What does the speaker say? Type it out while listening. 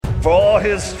For all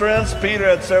his strengths, Peter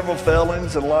had several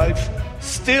failings in life.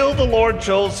 Still, the Lord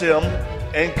chose him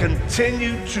and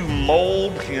continued to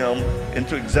mold him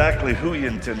into exactly who he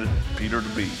intended Peter to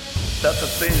be. That's a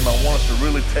theme I want us to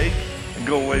really take and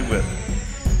go away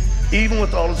with. Even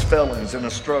with all his failings and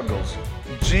his struggles,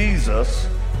 Jesus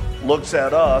looks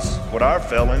at us with our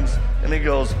failings and he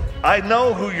goes, I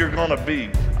know who you're going to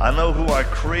be. I know who I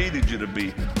created you to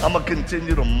be. I'm going to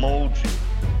continue to mold you.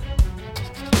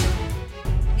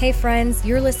 Hey friends,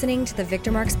 you're listening to the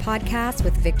Victor Marx Podcast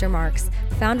with Victor Marx,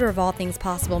 founder of All Things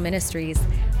Possible Ministries.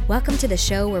 Welcome to the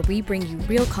show where we bring you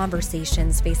real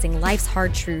conversations facing life's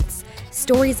hard truths,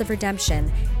 stories of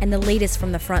redemption, and the latest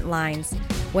from the front lines.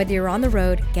 Whether you're on the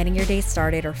road, getting your day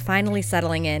started, or finally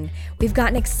settling in, we've got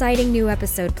an exciting new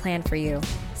episode planned for you.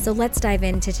 So let's dive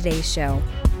into today's show.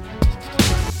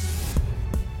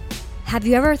 Have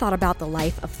you ever thought about the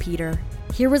life of Peter?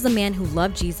 Here was a man who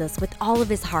loved Jesus with all of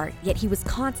his heart, yet he was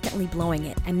constantly blowing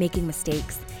it and making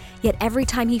mistakes. Yet every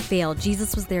time he failed,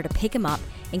 Jesus was there to pick him up,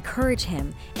 encourage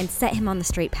him, and set him on the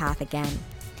straight path again.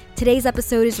 Today's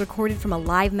episode is recorded from a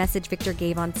live message Victor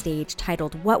gave on stage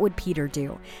titled, What Would Peter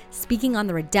Do? Speaking on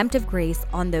the redemptive grace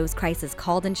on those Christ has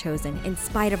called and chosen in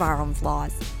spite of our own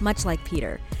flaws, much like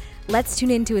Peter. Let's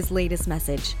tune into his latest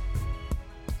message.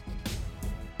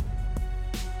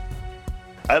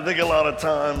 I think a lot of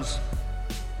times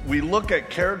we look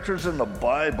at characters in the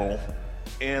Bible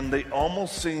and they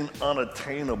almost seem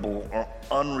unattainable or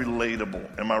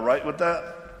unrelatable. Am I right with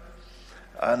that?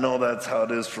 I know that's how it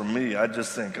is for me. I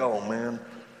just think, oh man,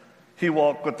 he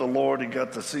walked with the Lord, he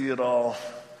got to see it all.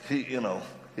 He's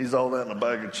all that in a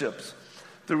bag of chips.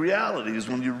 The reality is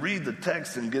when you read the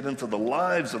text and get into the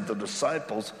lives of the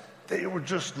disciples, they were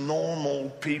just normal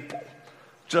people,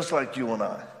 just like you and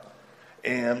I.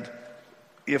 And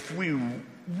if we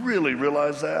really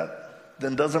realize that,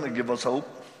 then doesn't it give us hope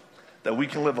that we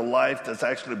can live a life that's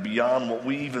actually beyond what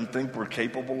we even think we're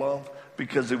capable of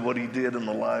because of what he did in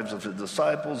the lives of his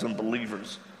disciples and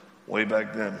believers way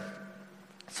back then.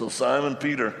 So Simon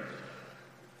Peter,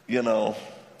 he was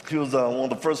one of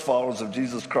the first followers of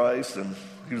Jesus Christ, and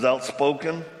he was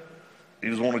outspoken. He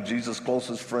was one of Jesus'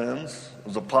 closest friends. He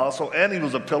was an apostle, and he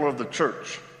was a pillar of the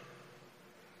church.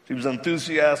 He was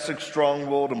enthusiastic,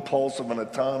 strong-willed, impulsive, and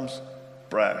at times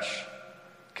brash.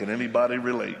 Can anybody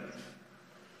relate?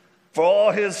 For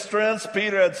all his strengths,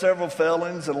 Peter had several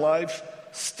failings in life.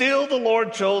 Still, the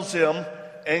Lord chose him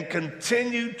and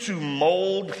continued to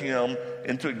mold him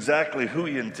into exactly who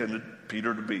he intended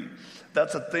Peter to be.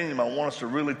 That's a theme I want us to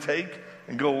really take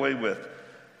and go away with.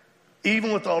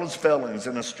 Even with all his failings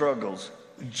and his struggles,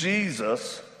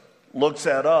 Jesus looks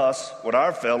at us with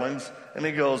our failings and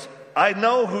he goes, I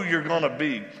know who you're going to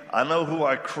be. I know who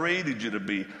I created you to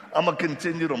be. I'm going to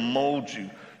continue to mold you.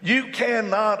 You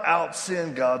cannot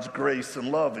out-sin God's grace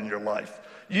and love in your life.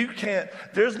 You can't.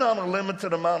 There's not a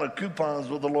limited amount of coupons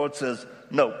where the Lord says,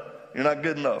 no, you're not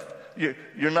good enough.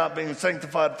 You're not being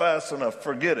sanctified fast enough.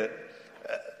 Forget it.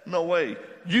 No way.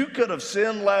 You could have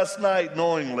sinned last night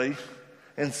knowingly,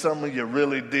 and some of you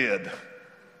really did.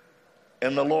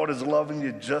 And the Lord is loving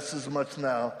you just as much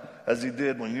now as he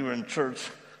did when you were in church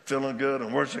feeling good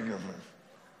and worshiping him.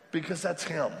 Because that's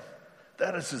him.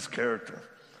 That is his character.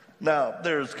 Now,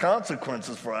 there's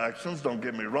consequences for actions, don't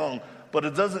get me wrong, but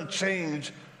it doesn't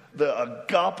change the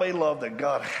agape love that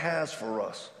God has for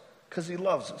us because he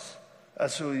loves us.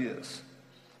 That's who he is.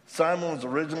 Simon was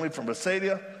originally from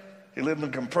Bethsaida. He lived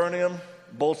in Capernaum,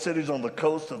 both cities on the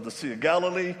coast of the Sea of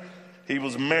Galilee. He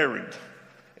was married,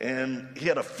 and he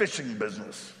had a fishing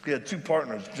business. He had two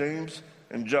partners, James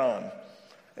and John.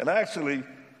 And actually,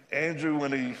 Andrew,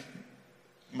 when he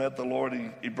met the Lord,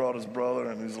 he brought his brother,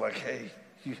 and he's like, hey,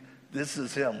 this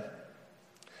is him.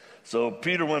 So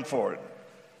Peter went for it.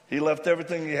 He left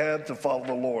everything he had to follow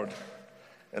the Lord,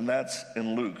 and that's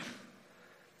in Luke.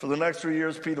 For the next 3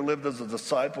 years, Peter lived as a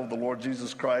disciple of the Lord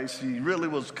Jesus Christ. He really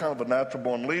was kind of a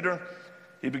natural-born leader.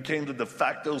 He became the de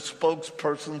facto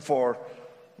spokesperson for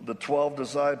the 12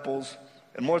 disciples.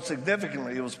 And more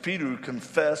significantly, it was Peter who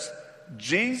confessed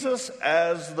Jesus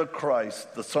as the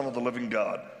Christ, the Son of the living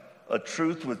God, a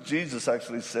truth which Jesus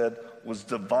actually said was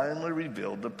divinely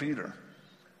revealed to Peter.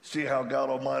 See how God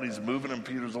Almighty is moving in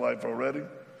Peter's life already?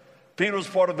 Peter was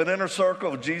part of an inner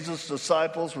circle of Jesus'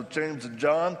 disciples with James and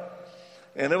John,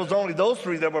 and it was only those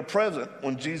three that were present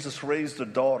when Jesus raised the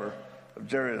daughter of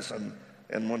Jairus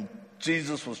and when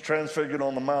Jesus was transfigured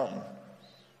on the mountain.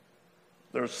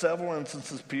 There are several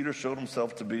instances Peter showed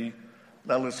himself to be,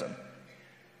 now listen,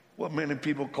 what many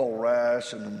people call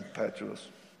rash and impetuous.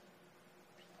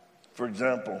 For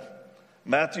example,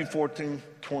 Matthew 14,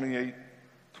 28,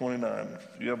 29.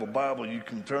 If you have a Bible, you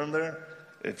can turn there.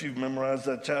 If you've memorized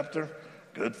that chapter,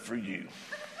 good for you.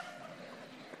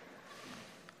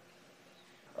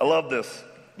 I love this.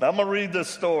 Now I'm going to read this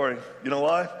story. You know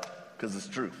why? Because it's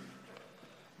true.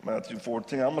 Matthew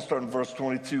 14. I'm going to start in verse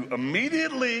 22.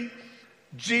 Immediately,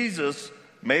 Jesus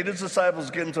made his disciples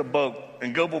get into a boat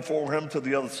and go before him to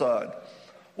the other side,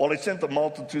 while he sent the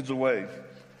multitudes away.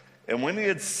 And when he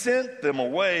had sent them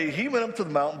away, he went up to the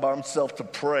mountain by himself to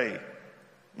pray.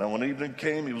 Now when evening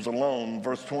came, he was alone.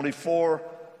 Verse 24,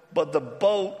 but the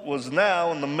boat was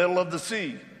now in the middle of the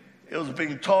sea. It was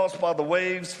being tossed by the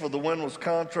waves, for the wind was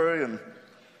contrary. And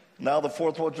now the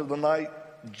fourth watch of the night,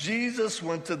 Jesus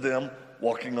went to them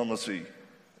walking on the sea.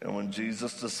 And when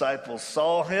Jesus' disciples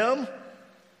saw him,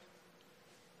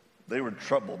 they were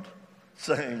troubled,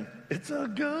 saying, it's a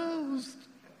ghost.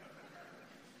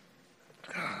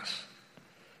 Gosh.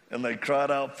 And they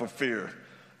cried out for fear.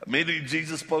 Immediately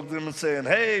Jesus spoke to them and saying,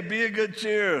 hey, be of good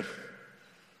cheer.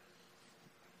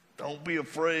 Don't be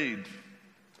afraid.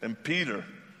 And Peter's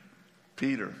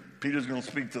going to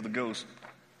speak to the ghost.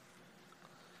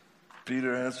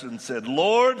 Peter answered and said,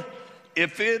 Lord,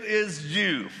 if it is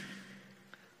you,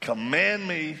 command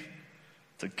me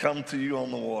to come to you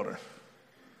on the water.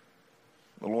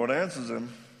 The Lord answers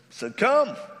him, said,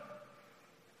 come.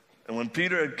 And when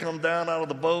Peter had come down out of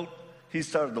the boat, he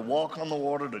started to walk on the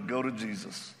water to go to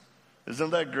Jesus.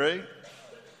 Isn't that great?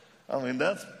 I mean,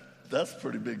 that's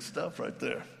pretty big stuff right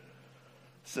there. It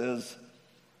says,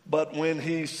 but when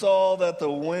he saw that the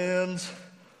winds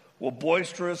were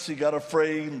boisterous, he got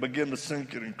afraid and began to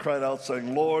sink it and cried out,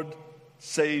 saying, Lord,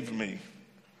 save me.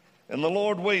 And the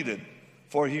Lord waited,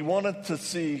 for he wanted to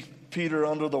see Peter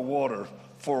under the water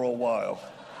for a while.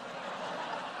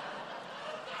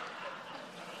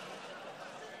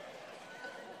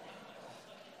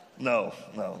 No.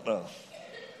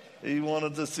 He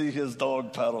wanted to see his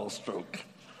dog paddle stroke.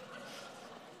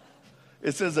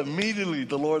 It says immediately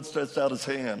the Lord stretched out his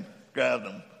hand, grabbed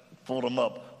him, pulled him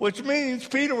up, which means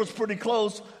Peter was pretty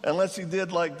close, unless he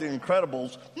did like the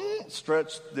Incredibles,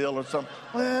 stretch still or something.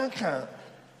 Well,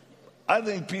 I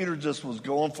think Peter just was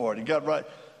going for it. He got right.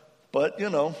 But,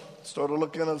 started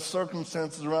looking at the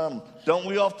circumstances around him. Don't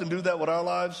we often do that with our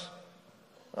lives?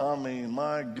 I mean,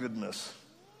 my goodness.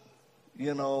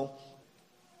 In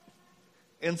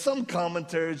some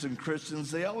commentaries and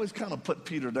Christians, they always kind of put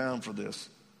Peter down for this.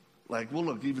 Like, well,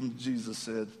 look, even Jesus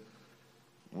said,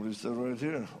 what he said right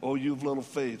here, oh, you have little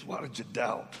faith, why did you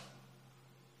doubt?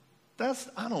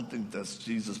 I don't think that's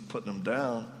Jesus putting him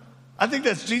down. I think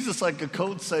that's Jesus like a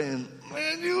coach saying,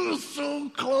 man, you were so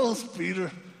close,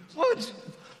 Peter. What?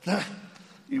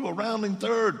 You were rounding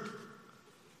third.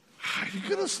 You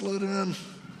could have slid in.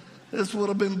 This would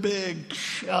have been big.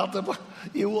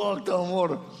 You walked on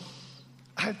water.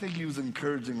 I think he was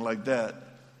encouraging like that.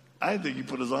 I think he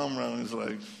put his arm around him and he's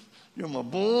like, you're my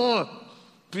boy,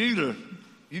 Peter.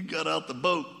 You got out the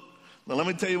boat. Now let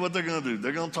me tell you what they're going to do.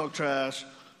 They're going to talk trash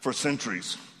for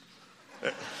centuries.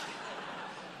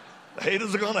 The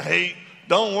haters are going to hate.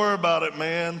 Don't worry about it,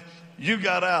 man. You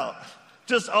got out.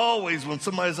 Just always when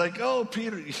somebody's like, oh,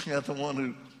 Peter, you got the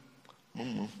one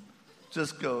who,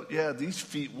 just go, yeah, these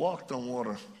feet walked on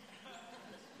water.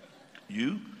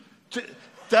 You?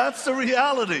 That's the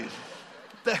reality.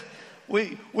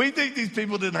 We think these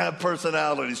people didn't have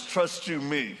personalities. Trust you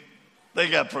me. They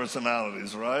got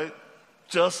personalities, right?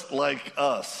 Just like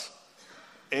us.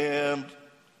 And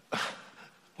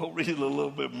we'll read a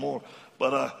little bit more.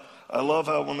 But I love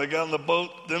how when they got in the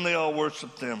boat, then they all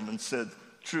worshiped him and said,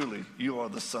 truly, you are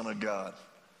the Son of God.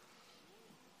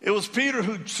 It was Peter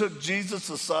who took Jesus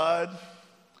aside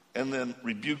and then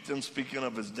rebuked him, speaking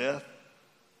of his death.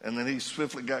 And then he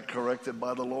swiftly got corrected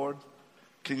by the Lord.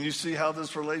 Can you see how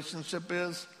this relationship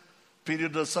is? Peter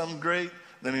does something great,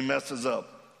 then he messes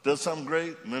up. Does something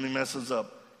great, and then he messes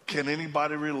up. Can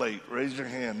anybody relate? Raise your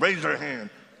hand. Raise your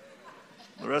hand.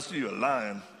 The rest of you are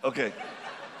lying. Okay.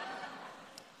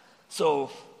 So,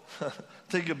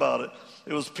 think about it.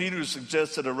 It was Peter who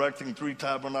suggested erecting 3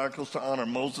 tabernacles to honor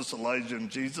Moses, Elijah, and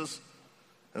Jesus.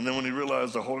 And then when he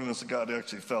realized the holiness of God, he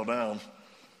actually fell down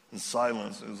in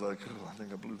silence. It was like, oh, I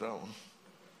think I blew that one.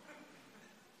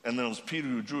 And then it was Peter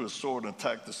who drew his sword and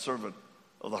attacked the servant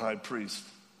of the high priest.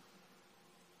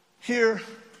 Here,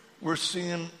 we're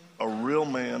seeing a real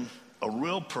man, a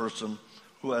real person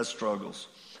who has struggles.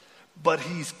 But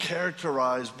he's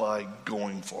characterized by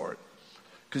going for it.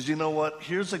 Because you know what?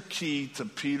 Here's a key to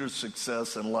Peter's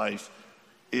success in life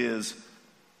is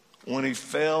when he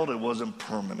failed, it wasn't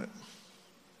permanent.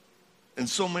 And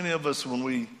so many of us, when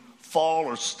we fall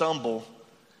or stumble,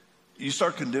 you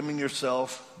start condemning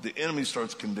yourself. The enemy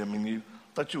starts condemning you.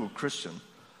 I thought you were a Christian.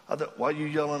 Why are you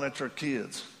yelling at your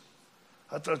kids?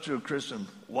 I thought you were a Christian.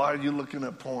 Why are you looking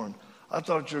at porn? I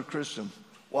thought you're a Christian.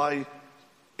 Why?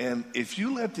 And if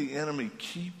you let the enemy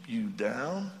keep you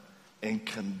down and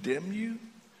condemn you,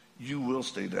 you will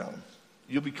stay down.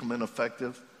 You'll become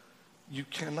ineffective. You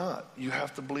cannot. You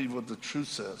have to believe what the truth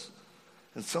says.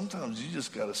 And sometimes you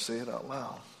just got to say it out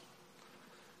loud.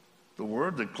 The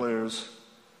word declares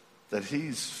that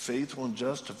he's faithful and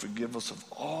just to forgive us of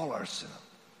all our sin.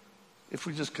 If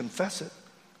we just confess it.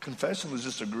 Confession is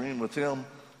just agreeing with him,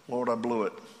 Lord, I blew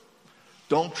it.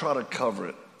 Don't try to cover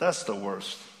it. That's the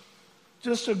worst.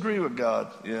 Just agree with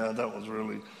God. Yeah, that was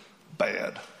really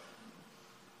bad.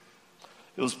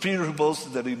 It was Peter who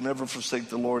boasted that he'd never forsake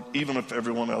the Lord, even if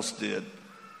everyone else did.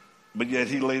 But yet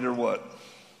he later what?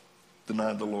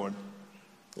 Denied the Lord.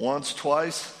 Once,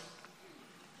 twice,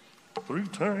 3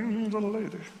 times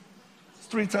later.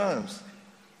 3 times.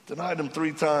 Denied him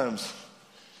 3 times.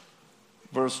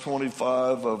 Verse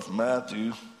 25 of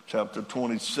Matthew chapter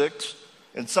 26.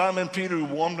 And Simon Peter, who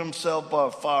warmed himself by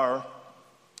a fire,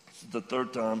 this is the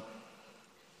 3rd time,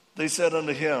 they said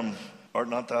unto him, art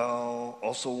not thou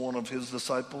also one of his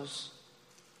disciples?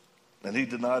 And he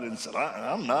denied it and said,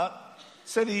 I'm not.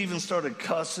 Said he even started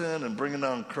cussing and bringing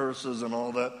down curses and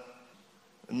all that.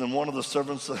 And then one of the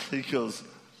servants, he goes,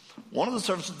 one of the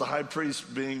servants of the high priest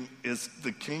is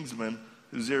the kingsman,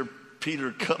 whose ear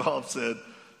Peter cut off, said,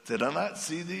 did I not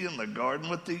see thee in the garden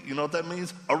with thee? You know what that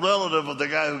means? A relative of the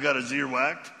guy who got his ear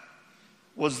whacked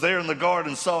was there in the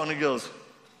garden, saw, and he goes,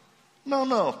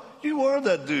 no, you are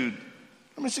that dude.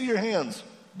 Let me see your hands.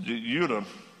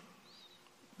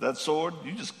 That sword,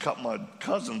 you just cut my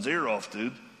cousin's ear off,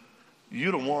 dude.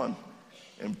 You'd have won.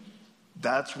 And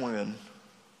that's when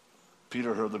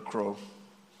Peter heard the crow.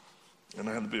 And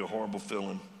it had to be a horrible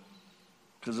feeling.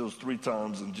 Because it was 3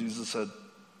 times, and Jesus had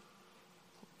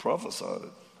prophesied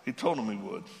it. He told him he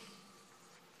would.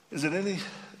 Is it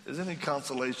any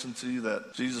consolation to you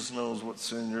that Jesus knows what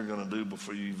sin you're going to do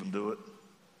before you even do it?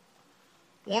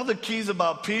 One of the keys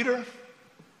about Peter,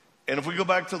 and if we go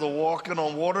back to the walking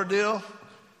on water deal,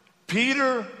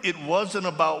 Peter, it wasn't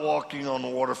about walking on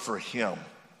water for him.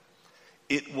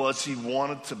 It was he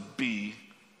wanted to be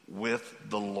with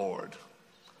the Lord.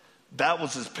 That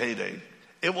was his payday.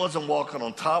 It wasn't walking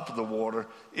on top of the water.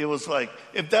 It was like,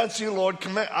 if that's you, Lord,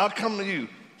 I'll come to you.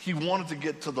 He wanted to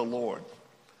get to the Lord.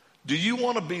 Do you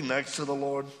want to be next to the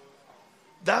Lord?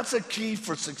 That's a key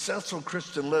for successful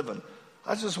Christian living.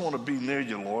 I just want to be near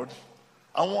you, Lord.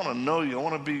 I want to know you. I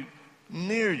want to be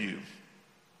near you.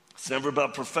 It's never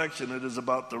about perfection. It is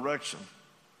about direction.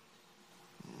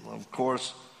 Of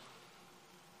course,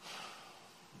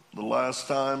 the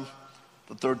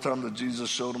 3rd time that Jesus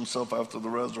showed himself after the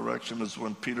resurrection is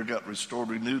when Peter got restored,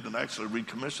 renewed, and actually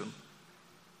recommissioned.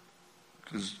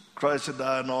 Because Christ had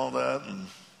died and all that, and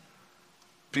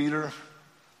Peter,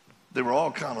 they were all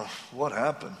kind of, what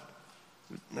happened?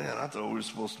 Man, I thought we were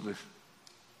supposed to be.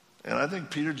 And I think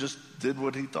Peter just did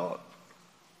what he thought.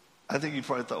 I think he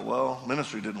probably thought, well,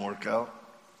 ministry didn't work out.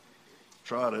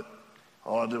 Tried it.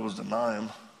 All I did was deny him.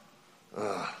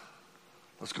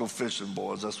 Let's go fishing,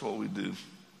 boys. That's what we do.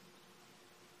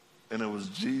 And it was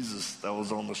Jesus that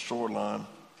was on the shoreline.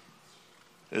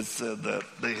 It said that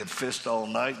they had fished all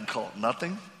night and caught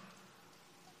nothing.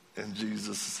 And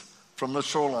Jesus, from the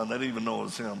shoreline, they didn't even know it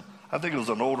was him. I think it was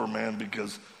an older man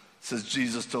because it says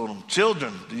Jesus told them,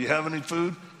 children, do you have any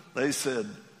food? They said,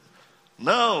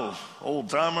 no, old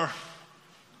timer.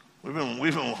 We've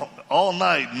been all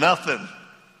night, nothing.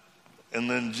 And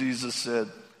then Jesus said,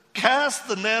 cast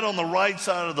the net on the right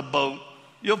side of the boat.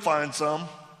 You'll find some.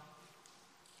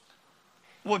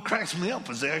 What cracks me up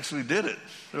is they actually did it.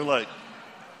 They're like,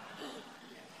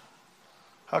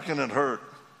 how can it hurt?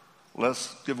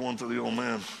 Let's give one to the old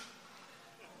man.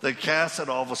 They cast it,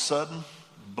 all of a sudden,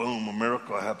 boom, a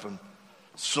miracle happened.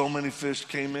 So many fish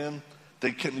came in,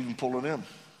 they couldn't even pull it in. It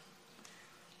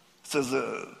says,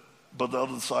 but the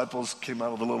other disciples came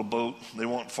out of the little boat. They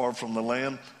weren't far from the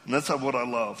land. And that's what I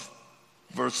love.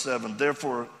 Verse 7,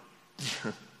 therefore,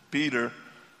 Peter,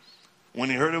 when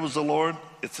he heard it was the Lord,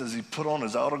 it says he put on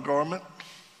his outer garment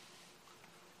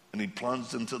and he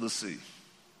plunged into the sea.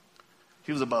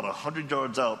 He was about 100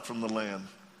 yards out from the land.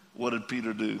 What did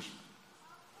Peter do?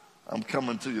 I'm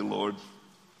coming to you, Lord,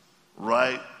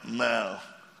 right now.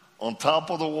 On top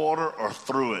of the water or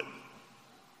through it.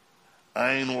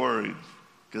 I ain't worried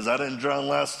because I didn't drown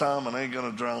last time and I ain't going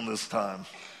to drown this time.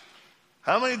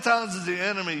 How many times does the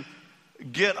enemy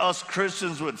get us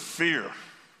Christians with fear?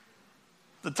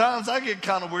 The times I get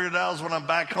kind of weirded out is when I'm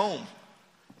back home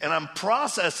and I'm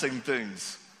processing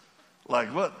things.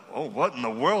 Like what? Oh, what in the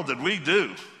world did we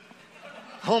do?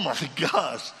 Oh my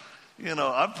gosh.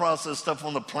 I processed stuff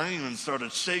on the plane and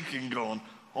started shaking, going,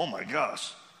 oh my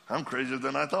gosh, I'm crazier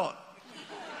than I thought.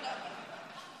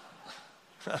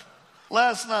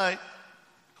 Last night,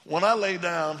 when I lay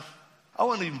down, I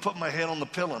wouldn't even put my head on the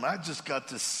pillow, and I just got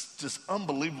this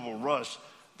unbelievable rush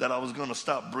that I was going to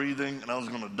stop breathing and I was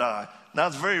going to die. Now,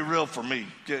 it's very real for me.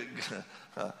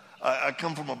 I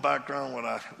come from a background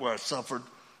where I suffered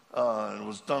and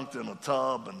was dunked in a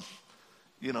tub and,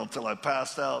 until I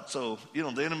passed out. So,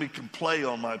 the enemy can play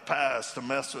on my past to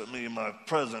mess with me in my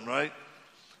present, right?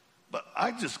 But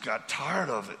I just got tired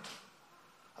of it.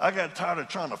 I got tired of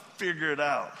trying to figure it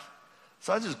out.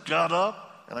 So I just got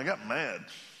up and I got mad.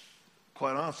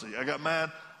 Quite honestly, I got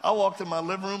mad. I walked in my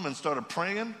living room and started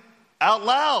praying out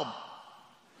loud.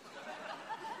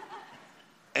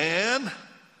 And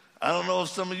I don't know if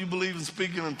some of you believe in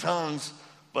speaking in tongues,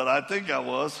 but I think I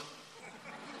was.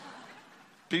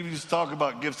 People used to talk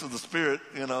about gifts of the Spirit,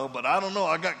 but I don't know.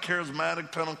 I got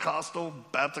charismatic, Pentecostal,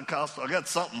 Baptist, I got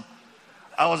something.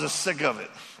 I was just sick of it.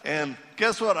 And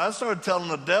guess what? I started telling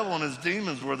the devil and his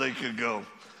demons where they could go.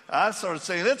 I started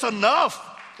saying, it's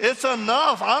enough. It's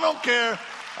enough. I don't care.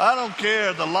 I don't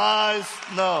care. The lies.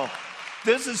 No.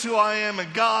 This is who I am in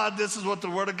God. This is what the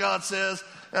Word of God says.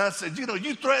 And I said,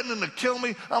 you threatening to kill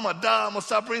me. I'm going to die. I'm going to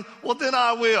stop breathing. Well, then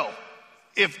I will,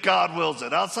 if God wills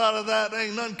it. Outside of that,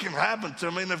 ain't nothing can happen to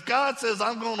me. And if God says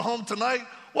I'm going home tonight,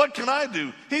 what can I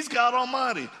do? He's God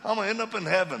Almighty. I'm going to end up in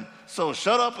heaven. So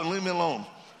shut up and leave me alone.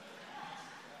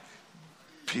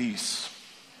 Peace.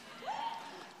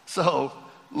 So,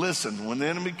 listen, when the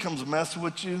enemy comes messing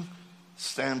with you,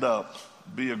 stand up.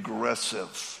 Be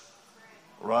aggressive,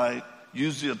 right?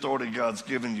 Use the authority God's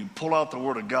given you. Pull out the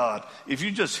Word of God. If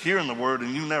you're just hearing the Word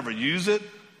and you never use it,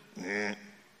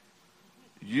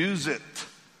 use it.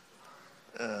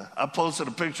 I posted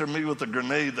a picture of me with a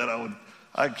grenade that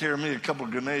I'd carry me a couple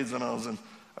of grenades when I was in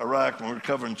Iraq when we were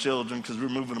covering children because we were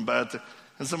moving them back to.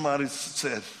 And somebody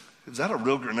said, is that a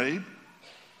real grenade?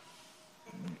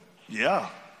 Yeah.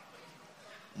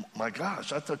 My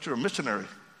gosh, I thought you were a missionary.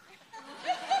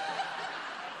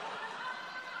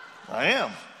 I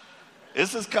am.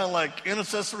 This is kind of like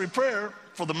intercessory prayer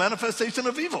for the manifestation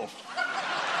of evil.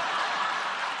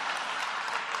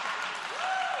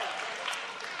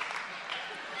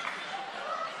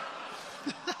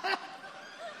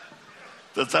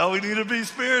 That's how we need to be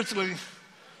spiritually.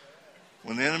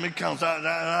 When the enemy comes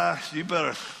out, you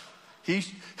better.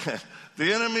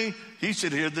 The enemy, he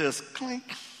should hear this clink.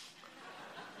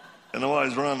 And while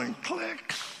he's running,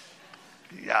 click.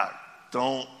 Yeah,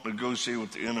 don't negotiate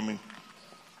with the enemy.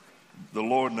 The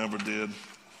Lord never did.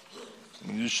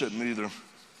 And you shouldn't either.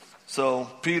 So,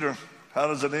 Peter, how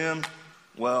does it end?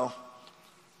 Well,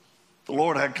 the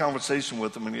Lord had conversation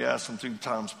with him and he asked him 3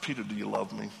 times, Peter, do you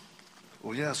love me?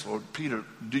 Well, yes, Lord. Peter,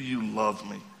 do you love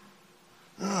me?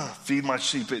 Feed my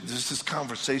sheep. This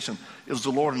conversation. It was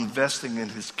the Lord investing in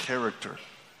his character,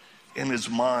 in his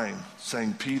mind,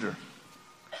 saying, Peter,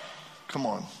 come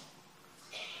on.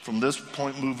 From this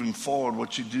point moving forward,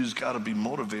 what you do has got to be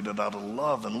motivated out of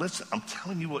love. And listen, I'm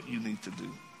telling you what you need to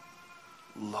do.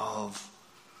 Love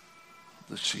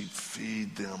the sheep.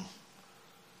 Feed them.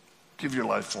 Give your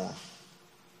life for them.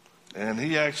 And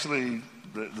he actually,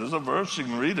 there's a verse, you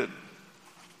can read it.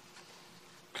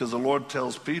 Because the Lord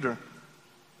tells Peter,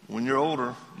 when you're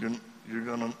older, he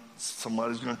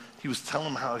was telling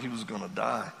him how he was going to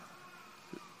die.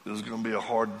 It was going to be a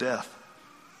hard death.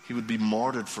 He would be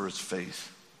martyred for his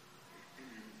faith.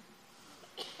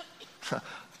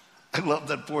 I love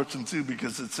that portion too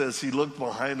because it says he looked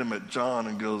behind him at John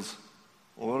and goes,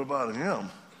 well, what about him?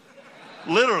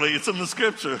 Literally, it's in the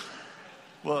scripture.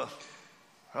 Well,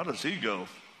 how does he go?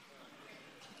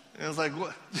 And it's like,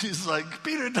 what? He's like,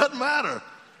 Peter, it doesn't matter.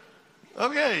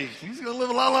 Okay, he's going to live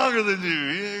a lot longer than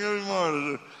you. He ain't going to be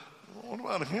martyred. What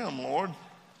about him, Lord?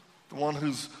 The one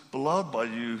who's beloved by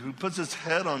you, who puts his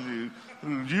head on you,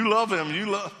 who you love him, you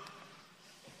love.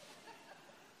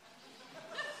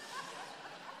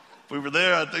 If we were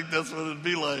there, I think that's what it'd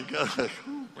be like.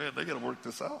 Man, they got to work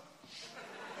this out.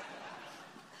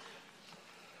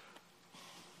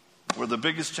 Where the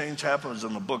biggest change happens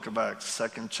in the book of Acts,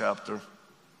 2nd chapter.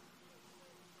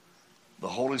 The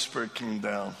Holy Spirit came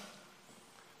down.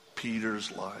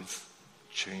 Peter's life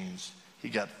changed. He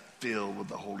got filled with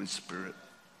the Holy Spirit.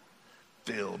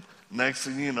 Filled. Next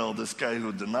thing you know, this guy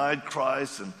who denied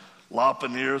Christ and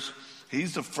lopping ears,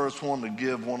 he's the first one to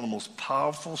give one of the most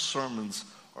powerful sermons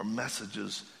or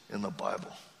messages in the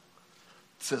Bible.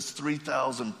 It says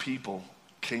 3,000 people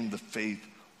came to faith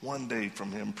one day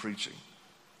from him preaching.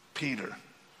 Peter,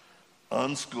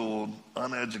 unschooled,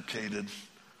 uneducated,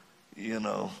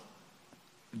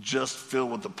 just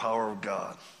filled with the power of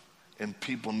God. and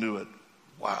people knew it.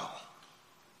 Wow.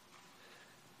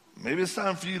 Maybe it's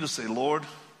time for you to say, Lord,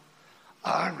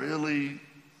 I really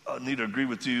need to agree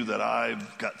with you that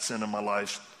I've got sin in my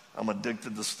life. I'm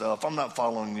addicted to stuff. I'm not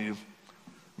following you.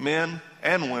 Men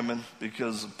and women,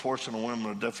 because a portion of women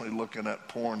are definitely looking at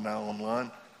porn now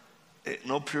online.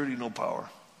 No purity, no power.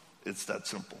 It's that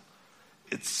simple.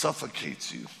 It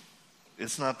suffocates you.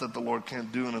 It's not that the Lord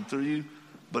can't do it through you,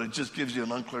 but it just gives you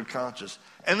an unclear conscience.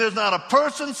 And there's not a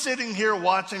person sitting here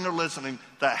watching or listening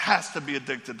that has to be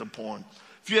addicted to porn.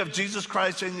 If you have Jesus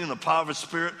Christ in you and the power of His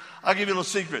Spirit, I'll give you a little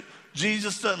secret.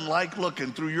 Jesus doesn't like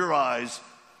looking through your eyes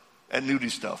at nudie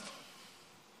stuff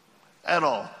at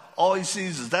all. All He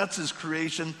sees is that's His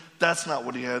creation. That's not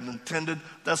what He had intended.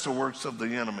 That's the works of the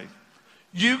enemy.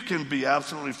 You can be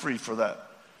absolutely free for that.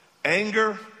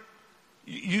 Anger,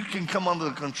 you can come under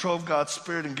the control of God's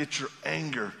Spirit and get your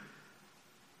anger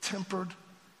tempered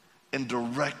and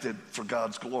directed for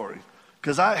God's glory.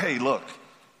 Because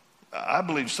I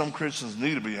believe some Christians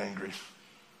need to be angry.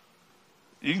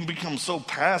 You can become so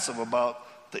passive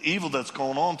about the evil that's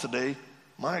going on today.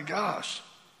 My gosh,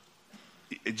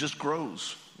 it just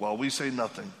grows while we say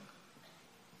nothing.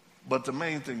 But the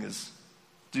main thing is,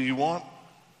 do you want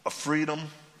a freedom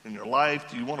in your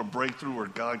life? Do you want a breakthrough where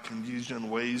God can use you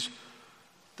in ways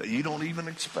that you don't even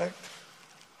expect?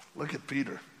 Look at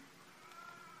Peter.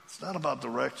 It's not about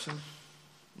direction.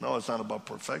 No, it's not about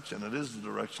perfection. It is the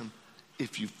direction.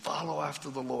 If you follow after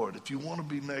the Lord, if you want to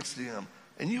be next to Him,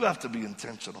 and you have to be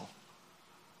intentional.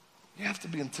 You have to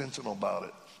be intentional about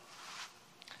it.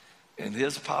 And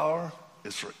His power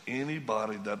is for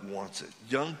anybody that wants it,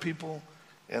 young people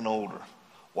and older.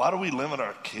 Why do we limit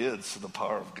our kids to the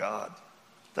power of God?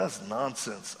 That's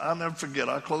nonsense. I'll never forget,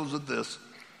 I close with this.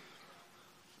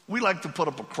 We like to put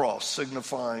up a cross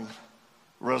signifying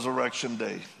Resurrection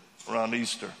Day around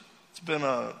Easter. It's been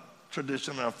a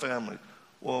tradition in our family.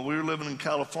 Well, we were living in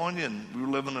California, and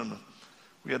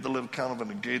we had to live kind of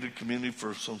in a gated community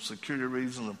for some security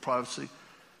reasons and privacy.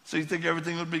 So you think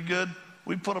everything would be good?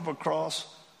 We put up a cross.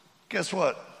 Guess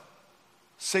what?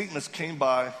 Satanists came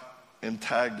by and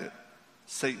tagged it.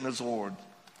 Satan is Lord.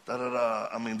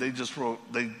 I mean, they just wrote,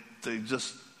 they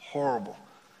just horrible.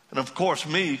 And of course,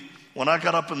 me, when I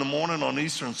got up in the morning on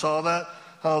Easter and saw that,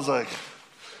 I was like,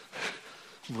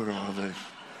 where are they?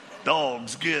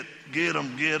 Dogs, get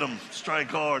them, strike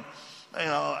hard. You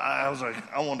know, I was like,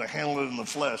 I wanted to handle it in the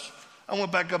flesh. I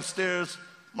went back upstairs,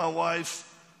 my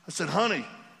wife, I said, honey,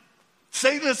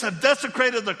 Satanists have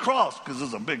desecrated the cross, because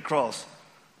it's a big cross.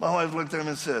 My wife looked at me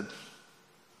and said,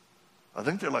 I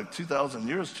think they're like 2,000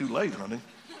 years too late, honey.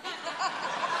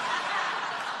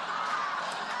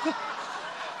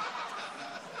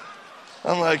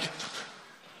 I'm like,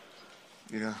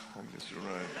 yeah, I guess you're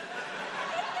right.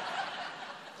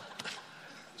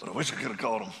 But I wish I could have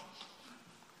called him.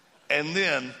 And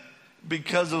then,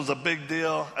 because it was a big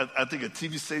deal, I think a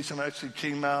TV station actually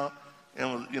came out,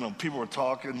 and people were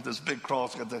talking. This big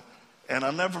cross got there, and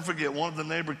I'll never forget. One of the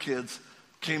neighbor kids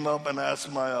came up and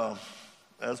asked my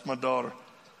daughter,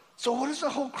 "So what is the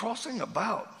whole crossing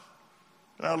about?"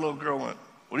 And our little girl went,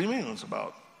 "What do you mean it's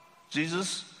about?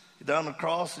 Jesus, he died on the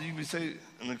cross, and you be saved?"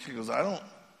 And the kid goes, "I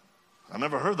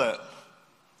never heard that."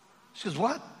 She goes,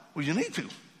 "What? Well, you need to."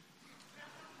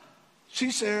 She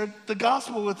shared the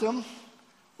gospel with him.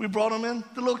 We brought him in.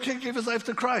 The little kid gave his life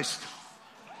to Christ.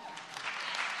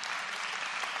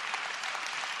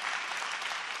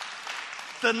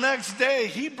 The next day,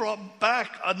 he brought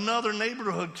back another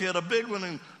neighborhood kid, a big one,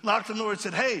 and knocked on the door and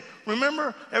said, "Hey,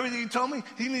 remember everything you told me?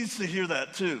 He needs to hear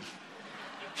that too."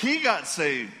 He got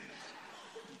saved.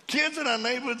 Kids in our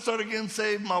neighborhood started getting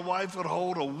saved. My wife would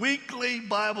hold a weekly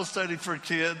Bible study for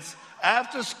kids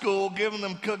after school, giving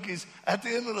them cookies. At the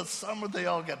end of the summer, they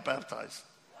all got baptized.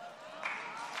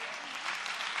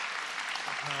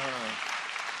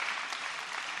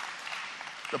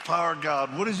 The power of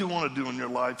God. What does He want to do in your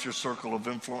life, your circle of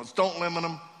influence? Don't limit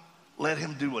Him. Let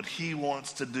Him do what He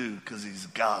wants to do, because He's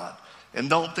God. And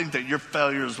don't think that your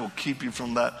failures will keep you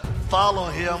from that. Follow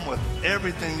Him with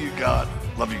everything you got.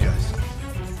 Love you guys.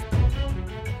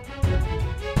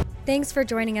 Thanks for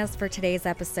joining us for today's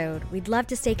episode. We'd love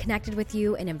to stay connected with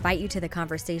you and invite you to the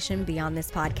conversation beyond this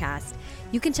podcast.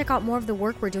 You can check out more of the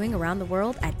work we're doing around the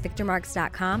world at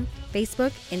victormarks.com,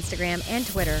 Facebook, Instagram, and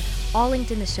Twitter, all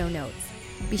linked in the show notes.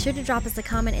 Be sure to drop us a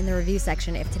comment in the review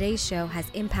section if today's show has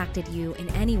impacted you in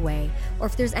any way, or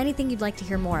if there's anything you'd like to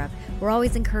hear more of. We're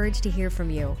always encouraged to hear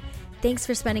from you. Thanks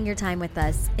for spending your time with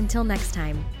us. Until next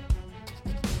time.